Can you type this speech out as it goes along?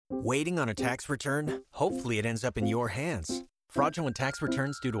Waiting on a tax return? Hopefully it ends up in your hands. Fraudulent tax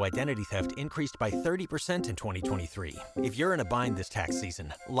returns due to identity theft increased by 30% in 2023. If you're in a bind this tax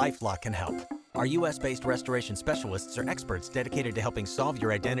season, LifeLock can help. Our U.S.-based restoration specialists are experts dedicated to helping solve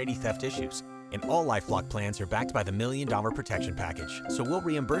your identity theft issues. And all LifeLock plans are backed by the $1 Million Protection Package. So we'll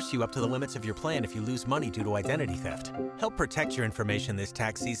reimburse you up to the limits of your plan if you lose money due to identity theft. Help protect your information this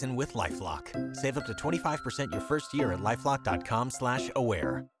tax season with LifeLock. Save up to 25% your first year at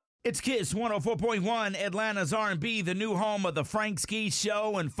LifeLock.com/aware. It's Kiss 104.1, Atlanta's R&B, the new home of the Frank Ski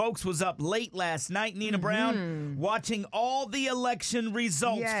Show. And folks was up late last night, Nina Brown, watching all the election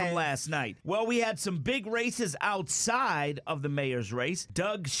results from last night. Well, we had some big races outside of the mayor's race.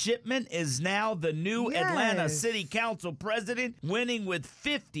 Doug Shipman is now the new Atlanta City Council president, winning with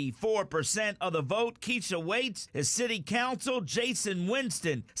 54% of the vote. Keisha Waits is city council. Jason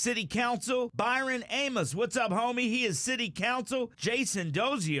Winston, city council. Byron Amos, what's up, homie? He is city council. Jason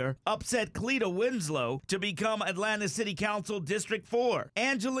Dozier upset Cleta Winslow to become Atlanta City Council District 4.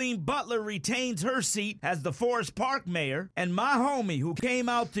 Angeline Butler retains her seat as the Forest Park mayor. And my homie, who came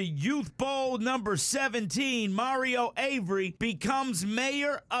out to Youth Bowl number 17, Mario Avery, becomes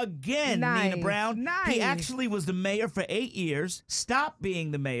mayor again, Nina Brown. He actually was the mayor for 8 years, stopped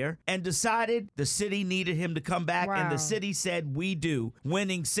being the mayor, and decided the city needed him to come back, and the city said, we do,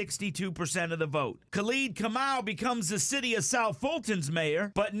 winning 62% of the vote. Khalid Kamal becomes the city of South Fulton's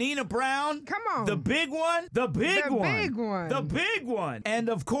mayor, but Nina Brown, come on, the big one. And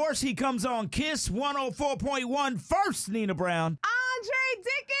of course, he comes on Kiss 104.1 first, Nina Brown. Andre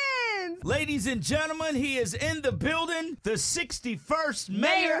Dickens! Ladies and gentlemen, he is in the building, the 61st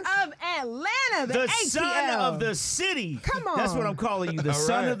mayor of Atlanta, the ATL. Son of the city. Come on. That's what I'm calling you, the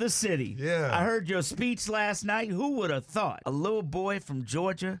son of the city. Yeah. I heard your speech last night. Who would have thought a little boy from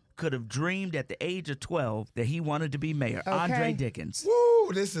Georgia could have dreamed at the age of 12 that he wanted to be mayor? Andre Dickens.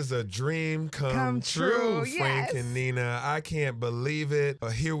 Woo, this is a dream come true, Frank and Nina. I can't believe it.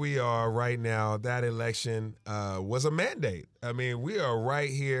 Here we are right now. That election was a mandate. I mean, we are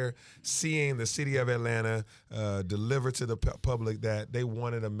right here seeing the city of Atlanta deliver to the public that they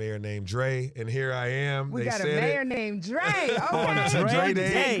wanted a mayor named Dre, and here I am. We they got a said mayor named Dre. Okay. On Dre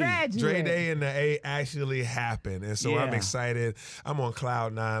Day. Graduate. Dre Day and the A actually happened, and so I'm excited. I'm on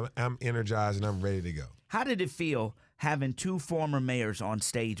cloud nine. I'm energized, and I'm ready to go. How did it feel having two former mayors on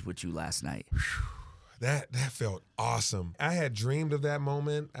stage with you last night? That felt awesome. I had dreamed of that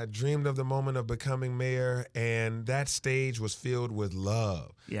moment. I dreamed of the moment of becoming mayor, and that stage was filled with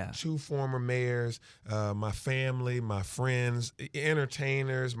love. Yeah. Two former mayors, my family, my friends,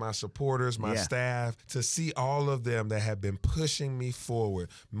 entertainers, my supporters, my staff, to see all of them that have been pushing me forward,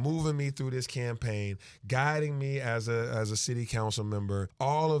 moving me through this campaign, guiding me as a city council member.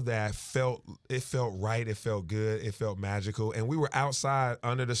 All of that felt right. It felt good. It felt magical. And we were outside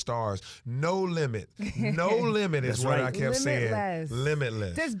under the stars. No limit. No limit is what I kept saying.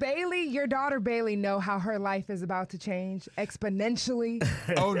 Limitless. Does Bailey, your daughter Bailey, know how her life is about to change exponentially?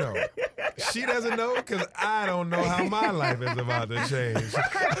 Oh, no. She doesn't know because I don't know how my life is about to change.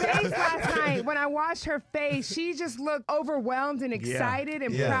 Her face last night, when I watched her face, she just looked overwhelmed and excited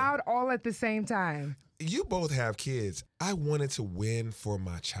and proud all at the same time. You both have kids. I wanted to win for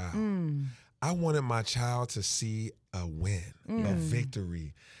my child. I wanted my child to see a win, a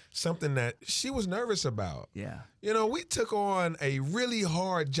victory, something that she was nervous about. Yeah. You know, we took on a really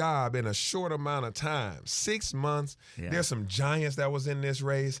hard job in a short amount of time, 6 months. Yeah. There's some giants that was in this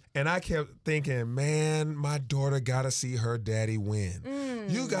race. And I kept thinking, man, my daughter got to see her daddy win.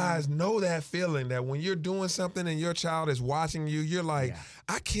 You guys know that feeling that when you're doing something and your child is watching you, you're like,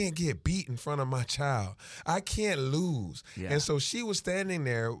 I can't get beat in front of my child. I can't lose. Yeah. And so she was standing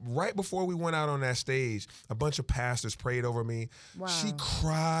there right before we went out on that stage. A bunch of pastors prayed over me. Wow. She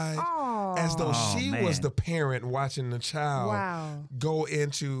cried as though she was the parent watching the child go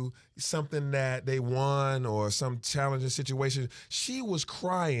into something that they won or some challenging situation. She was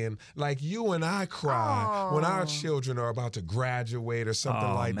crying like you and I cry when our children are about to graduate or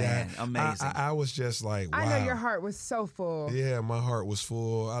something like that. Amazing. I was just like, wow. I know your heart was so full. Yeah, my heart was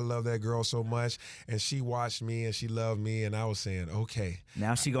full. I love that girl so much. And she watched me and she loved me. And I was saying, okay.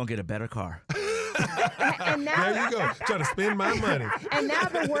 Now she going to get a better car. And now, there you go. Trying to spend my money. And now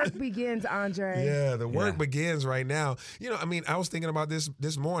the work begins, Andre. Yeah, the work begins right now. You know, I mean, I was thinking about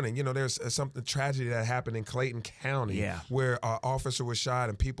this morning. You know, there's something tragedy that happened in Clayton County where an officer was shot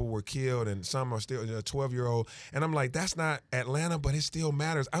and people were killed and some are still a 12-year-old. And I'm like, that's not Atlanta, but it still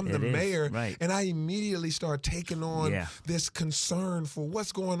matters. I'm the mayor. Right. And I immediately start taking on this concern for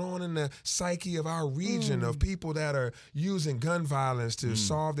what's going on in the psyche of our region of people that are using gun violence to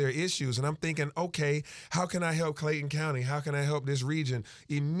solve their issues. And I'm thinking, okay, how can I help Clayton County? How can I help this region?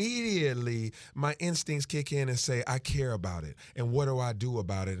 Immediately, my instincts kick in and say, I care about it. And what do I do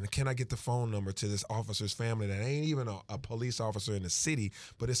about it? And can I get the phone number to this officer's family that ain't even a police officer in the city,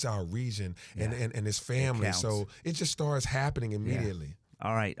 but it's our region and his family. So it just starts happening immediately. Yeah.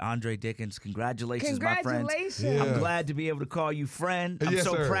 All right, Andre Dickens, congratulations, my friend. Congratulations. I'm glad to be able to call you friend. I'm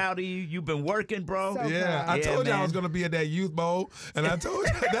so proud of you. You've been working, bro. So I told you I was going to be at that Youth Bowl, and I told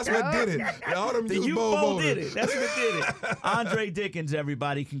you that's what did it. All them The Youth Bowl did it. That's what did it. Andre Dickens,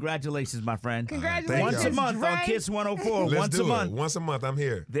 everybody. Congratulations, my friend. Congratulations. Once a month Dre. on Kiss 104. Let's Once do a month. It. Once a month, I'm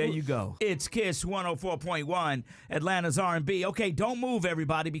here. There you go. It's Kiss 104.1, Atlanta's R&B. Okay, don't move,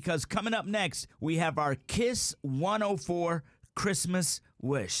 everybody, because coming up next, we have our Kiss 104 Christmas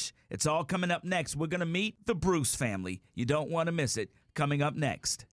Wish. It's all coming up next. We're going to meet the Bruce family. You don't want to miss it. Coming up next.